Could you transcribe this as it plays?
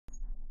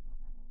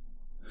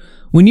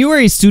When you are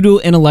a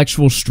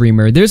pseudo-intellectual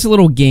streamer, there's a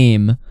little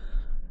game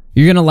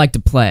you're gonna like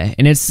to play,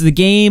 and it's the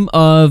game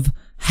of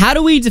how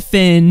do we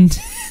defend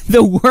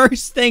the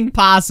worst thing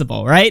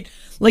possible, right?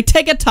 Like,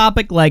 take a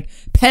topic like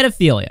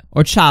pedophilia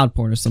or child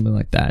porn or something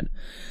like that.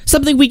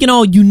 Something we can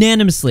all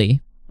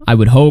unanimously, I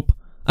would hope,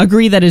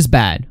 agree that is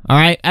bad, all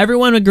right?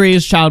 Everyone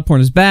agrees child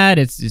porn is bad,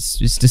 it's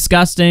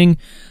disgusting,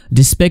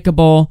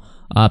 despicable,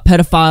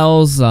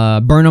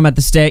 pedophiles, burn them at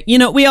the stake. You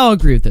know, we all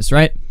agree with this,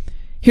 right?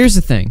 Here's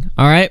the thing,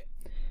 all right?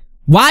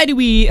 Why do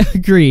we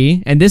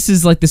agree, and this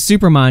is like the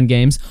Superman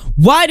games,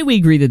 why do we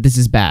agree that this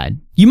is bad?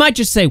 You might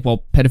just say,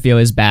 well,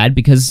 pedophilia is bad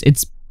because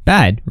it's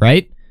bad,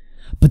 right?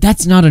 But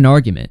that's not an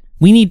argument.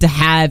 We need to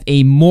have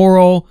a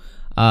moral,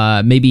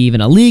 maybe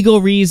even a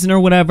legal reason or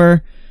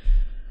whatever.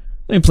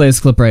 Let me play this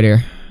clip right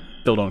here.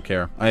 Still don't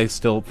care. I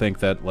still think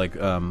that, like,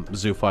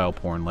 zoophile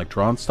porn, like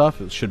drawn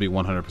stuff, it should be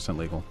 100%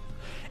 legal.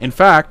 In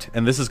fact,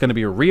 and this is going to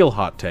be a real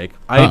hot take,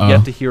 I have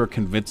yet to hear a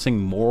convincing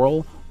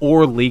moral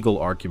or legal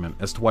argument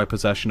as to why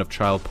possession of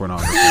child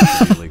pornography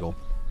should be illegal.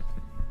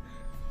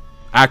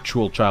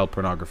 Actual child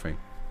pornography.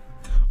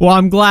 Well,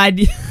 I'm glad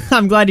you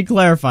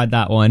clarified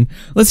that one.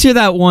 Let's hear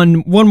that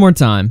one more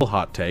time.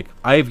 Hot take.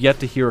 I have yet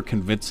to hear a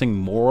convincing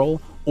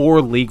moral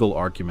or legal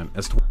argument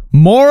as to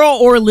moral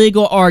or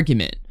legal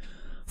argument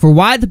for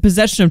why the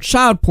possession of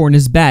child porn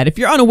is bad. If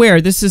you're unaware,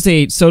 this is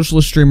a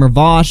socialist streamer,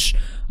 Vaush.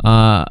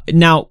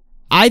 Now,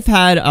 I've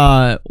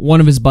had one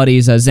of his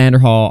buddies,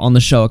 Xander Hall, on the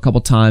show a couple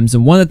times,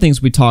 and one of the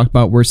things we talked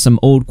about were some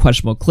old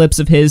questionable clips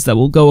of his that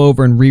we'll go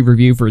over and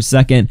re-review for a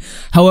second.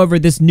 However,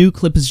 this new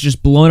clip is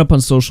just blown up on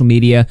social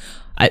media.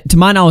 To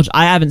my knowledge,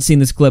 I haven't seen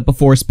this clip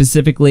before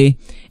specifically,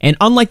 and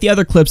unlike the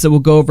other clips that we'll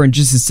go over in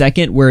just a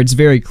second, where it's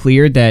very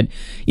clear that,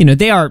 you know,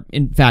 they are,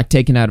 in fact,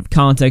 taken out of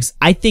context,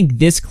 I think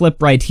this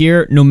clip right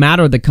here, no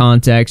matter the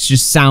context,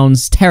 just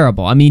sounds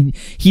terrible. I mean,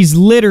 he's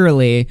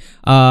literally,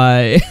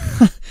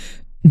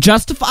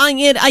 justifying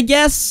it, I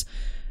guess.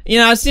 You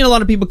know, I've seen a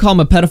lot of people call him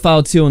a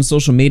pedophile too on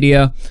social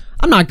media.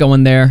 I'm not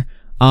going there,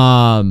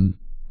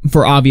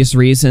 for obvious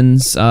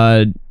reasons.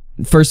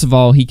 First of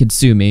all, he could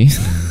sue me.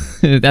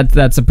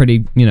 That's a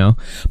pretty, you know.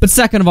 But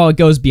second of all, it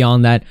goes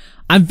beyond that.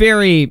 I'm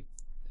very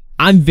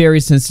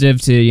sensitive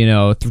to, you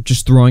know,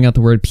 just throwing out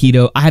the word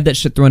pedo. I have that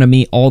shit thrown at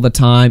me all the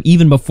time.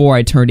 Even before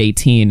I turned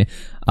 18,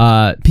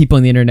 people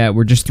on the internet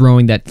were just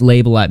throwing that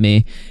label at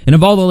me. And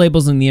of all the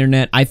labels on the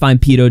internet, I find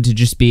pedo to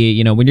just be,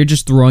 you know, when you're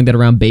just throwing that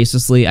around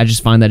baselessly, I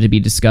just find that to be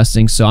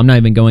disgusting. So I'm not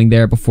even going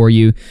there before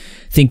you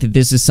think that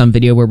this is some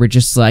video where we're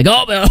just like,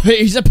 oh,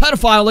 he's a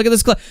pedophile, look at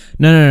this clip.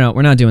 No,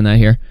 we're not doing that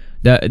here.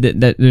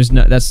 That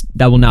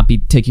will not be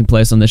taking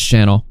place on this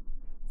channel.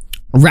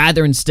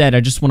 Rather, instead, I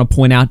just want to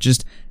point out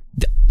just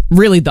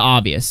really the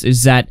obvious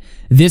is that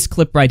this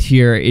clip right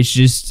here is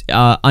just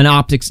an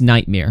optics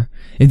nightmare.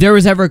 If there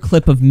was ever a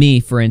clip of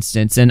me, for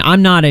instance, and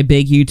I'm not a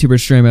big YouTuber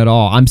streamer at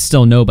all, I'm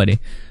still nobody.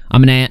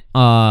 I'm an ant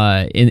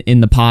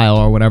in the pile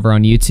or whatever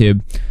on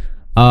YouTube.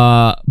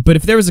 But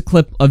if there was a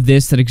clip of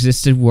this that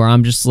existed where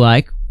I'm just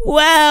like,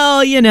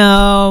 well, you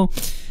know,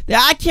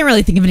 I can't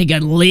really think of any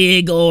good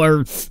legal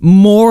or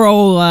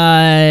moral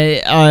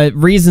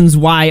reasons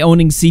why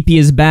owning CP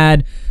is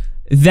bad,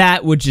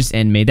 that would just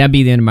end me. That'd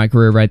be the end of my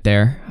career right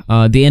there.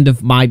 The end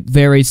of my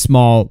very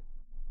small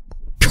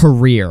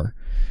career.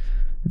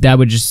 That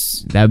would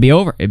be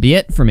over. It'd be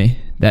it for me.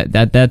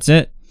 That's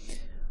it.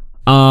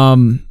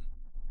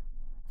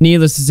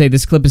 Needless to say,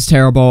 this clip is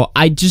terrible.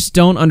 I just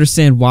don't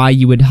understand why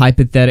you would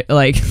hypothetically,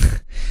 like,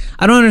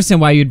 I don't understand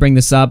why you'd bring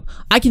this up.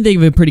 I can think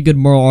of a pretty good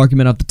moral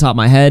argument off the top of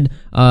my head.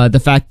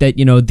 The fact that,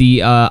 you know,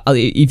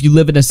 if you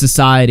live in a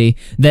society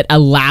that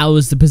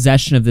allows the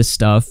possession of this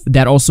stuff,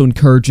 that also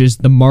encourages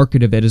the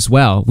market of it as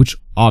well, which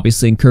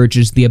obviously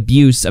encourages the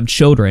abuse of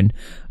children,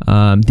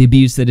 the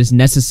abuse that is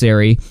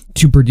necessary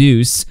to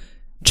produce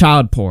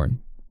child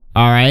porn.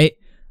 All right?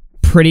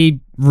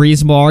 Pretty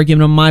reasonable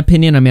argument in my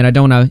opinion. I mean, I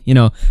don't want to, you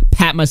know,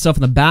 pat myself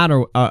on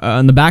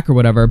the back or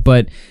whatever,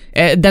 but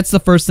that's the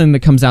first thing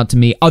that comes out to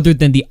me, other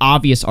than the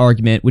obvious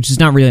argument, which is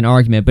not really an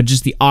argument, but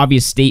just the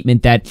obvious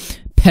statement that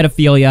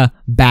pedophilia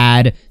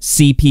bad,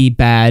 CP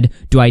bad.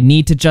 Do I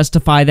need to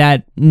justify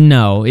that?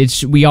 No.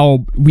 It's we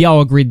all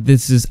agree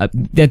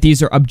that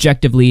these are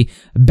objectively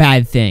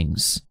bad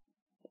things.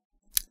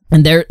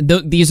 And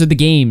these are the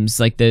games,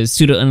 like the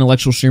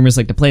pseudo-intellectual streamers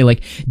like to play.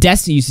 Like,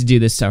 Destiny used to do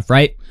this stuff,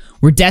 right?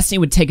 Where Destiny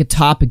would take a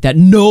topic that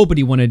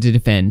nobody wanted to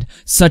defend,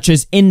 such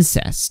as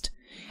incest,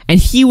 and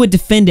he would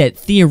defend it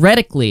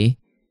theoretically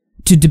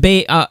to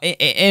debate,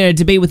 in a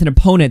debate with an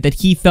opponent that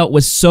he felt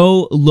was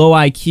so low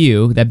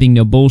IQ, that being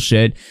no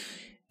bullshit,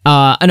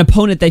 an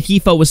opponent that he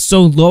felt was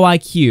so low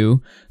IQ,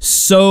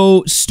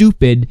 so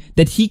stupid,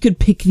 that he could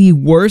pick the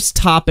worst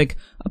topic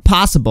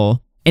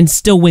possible and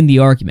still win the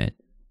argument.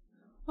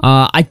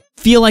 I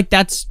feel like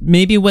that's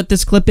maybe what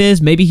this clip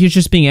is. Maybe he's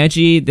just being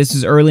edgy. This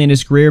is early in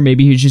his career.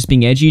 Maybe he's just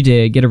being edgy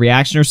to get a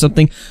reaction or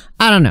something.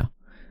 I don't know.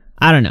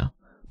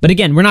 But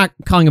again, we're not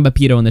calling him a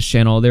pedo on this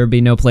channel. There would be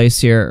no place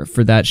here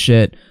for that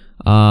shit.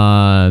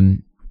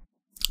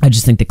 I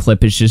just think the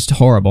clip is just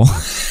horrible.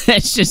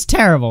 It's just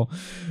terrible,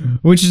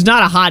 which is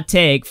not a hot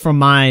take from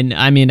mine.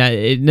 I mean,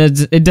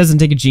 it doesn't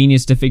take a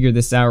genius to figure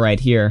this out right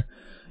here.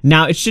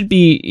 Now,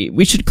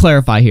 we should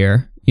clarify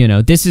here, you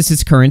know, this is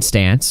his current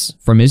stance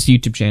from his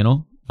YouTube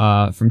channel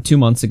from 2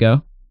 months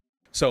ago.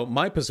 So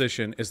my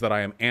position is that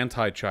I am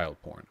anti-child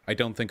porn. I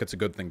don't think it's a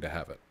good thing to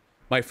have it.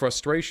 My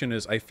frustration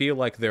is I feel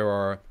like there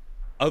are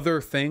other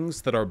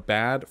things that are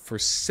bad for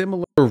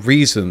similar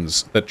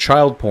reasons that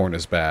child porn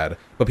is bad,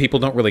 but people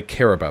don't really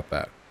care about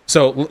that.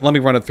 So let me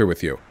run it through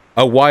with you.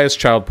 Why is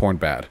child porn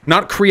bad?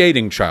 Not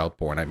creating child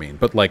porn, I mean,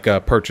 but like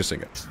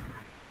purchasing it.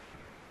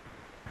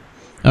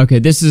 Okay,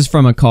 this is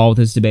from a call with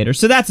his debater.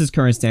 So that's his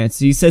current stance.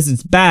 He says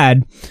it's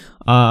bad.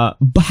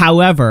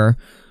 However,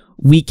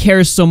 we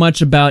care so much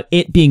about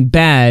it being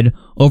bad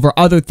over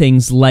other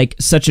things like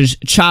such as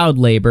child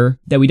labor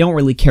that we don't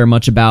really care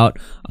much about.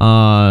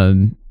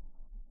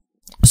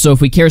 So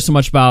if we care so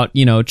much about,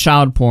 you know,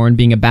 child porn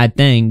being a bad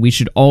thing, we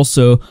should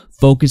also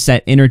focus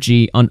that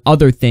energy on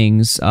other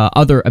things,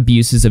 other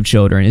abuses of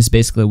children is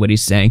basically what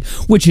he's saying,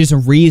 which is a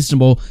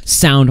reasonable,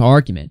 sound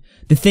argument.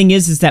 The thing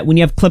is that when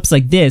you have clips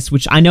like this,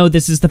 which I know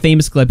this is the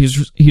famous clip,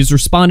 he's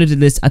responded to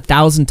this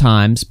 1,000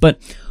 times, but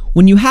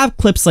when you have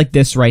clips like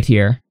this right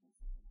here,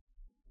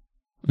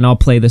 and I'll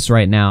play this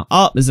right now.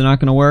 Oh, is it not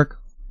going to work?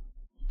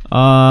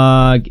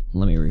 Let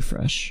me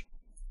refresh.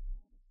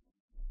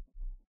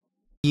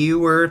 You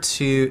were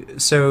to,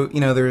 so, you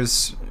know,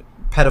 there's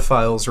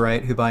pedophiles,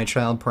 right, who buy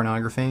child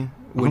pornography.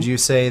 Mm-hmm. Would you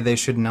say they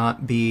should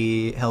not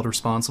be held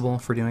responsible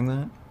for doing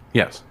that?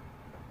 Yes.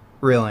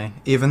 Really?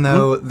 Even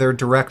though they're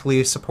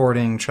directly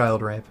supporting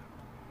child rape?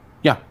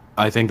 Yeah,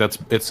 I think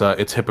it's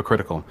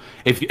hypocritical.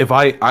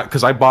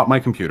 Because I bought my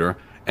computer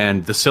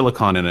and the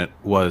silicon in it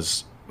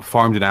was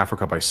farmed in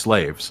Africa by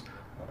slaves.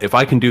 If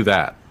I can do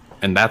that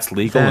and that's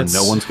legal and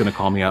no one's going to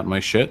call me out on my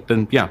shit,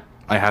 then yeah,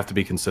 I have to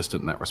be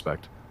consistent in that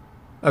respect.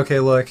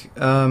 Okay, look,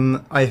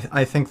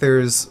 I think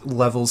there's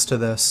levels to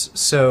this.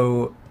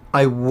 So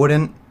I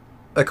wouldn't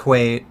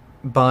equate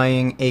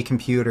buying a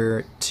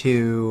computer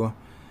to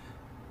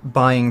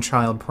buying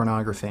child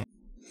pornography.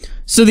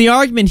 So the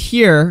argument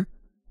here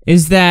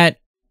is that,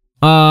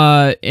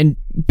 and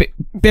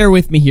bear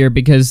with me here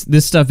because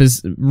this stuff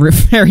is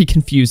very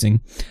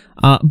confusing.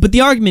 But the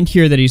argument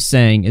here that he's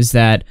saying is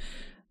that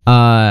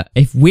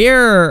if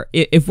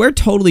we're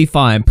totally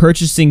fine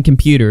purchasing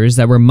computers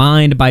that were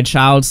mined by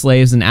child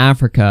slaves in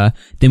Africa,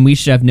 then we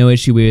should have no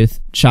issue with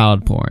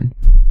child porn.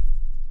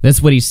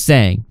 That's what he's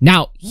saying.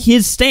 Now,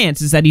 his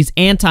stance is that he's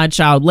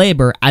anti-child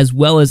labor as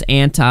well as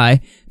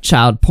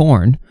anti-child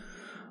porn.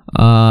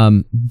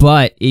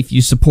 But if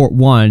you support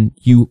one,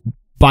 you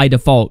by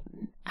default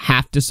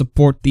have to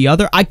support the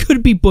other. I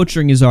could be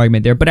butchering his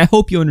argument there, but I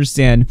hope you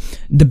understand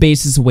the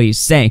basis of what he's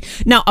saying.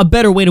 Now, a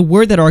better way to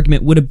word that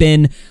argument would have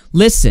been,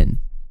 listen,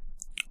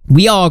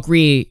 we all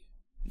agree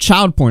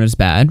child porn is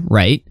bad,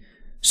 right?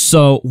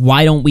 So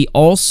why don't we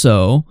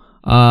also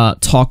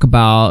talk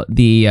about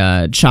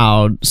the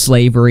child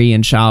slavery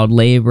and child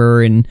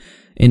labor in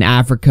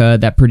Africa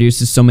that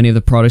produces so many of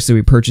the products that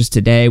we purchase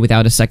today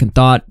without a second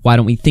thought? Why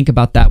don't we think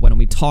about that? Why don't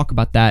we talk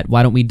about that?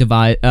 Why don't we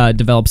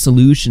develop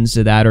solutions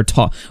to that, or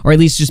at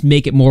least just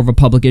make it more of a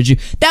public issue?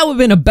 That would have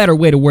been a better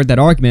way to word that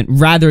argument,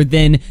 rather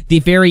than the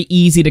very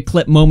easy to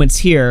clip moments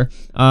here,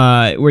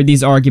 where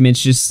these arguments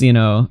just,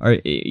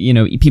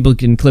 people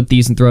can clip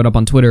these and throw it up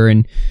on Twitter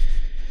and,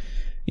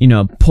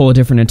 pull a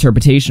different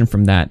interpretation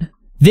from that.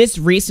 This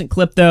recent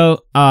clip, though,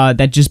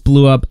 that just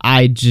blew up,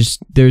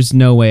 there's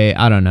no way,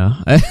 I don't know.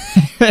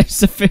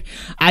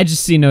 I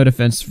just see no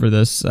defense for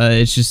this.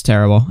 It's just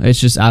terrible. It's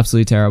just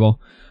absolutely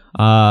terrible.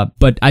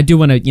 But I do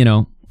want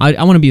to,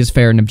 I want to be as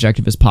fair and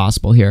objective as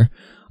possible here.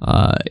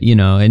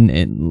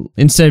 And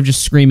instead of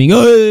just screaming,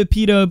 oh,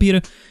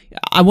 PETA,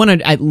 I want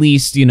to at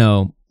least,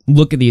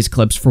 look at these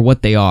clips for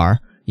what they are.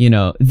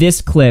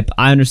 This clip,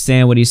 I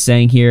understand what he's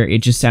saying here.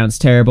 It just sounds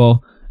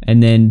terrible.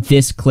 And then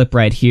this clip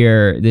right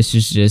here, this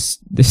is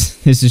just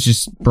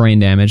brain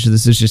damage.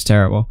 This is just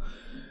terrible.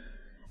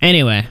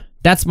 Anyway,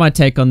 that's my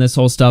take on this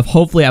whole stuff.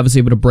 Hopefully I was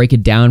able to break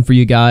it down for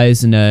you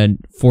guys in a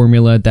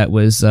formula that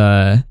was,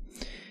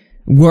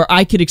 where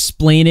I could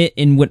explain it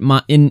in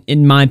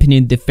in my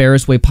opinion, the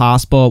fairest way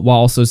possible, while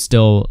also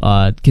still,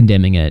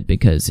 condemning it,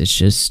 because it's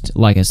just,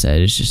 like I said,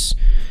 it's just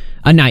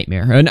a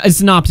nightmare. It's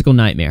an optical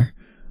nightmare.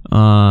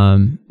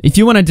 If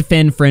you want to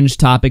defend fringe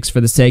topics for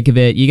the sake of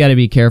it, you gotta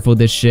be careful with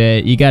this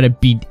shit. You gotta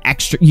be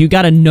you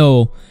gotta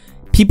know,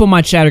 people in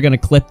my chat are gonna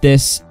clip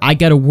this. I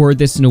gotta word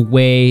this in a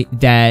way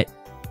that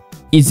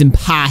is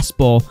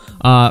impossible,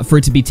 for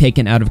it to be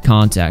taken out of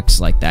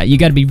context like that. You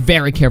gotta be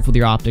very careful with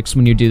your optics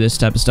when you do this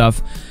type of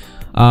stuff.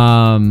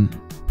 And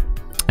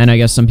I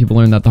guess some people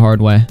learned that the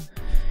hard way.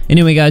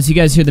 Anyway, guys, you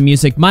guys hear the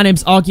music. My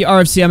name's Alki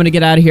RFC. I'm gonna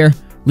get out of here.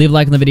 Leave a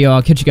like on the video.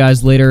 I'll catch you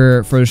guys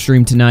later for the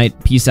stream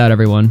tonight. Peace out,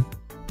 everyone.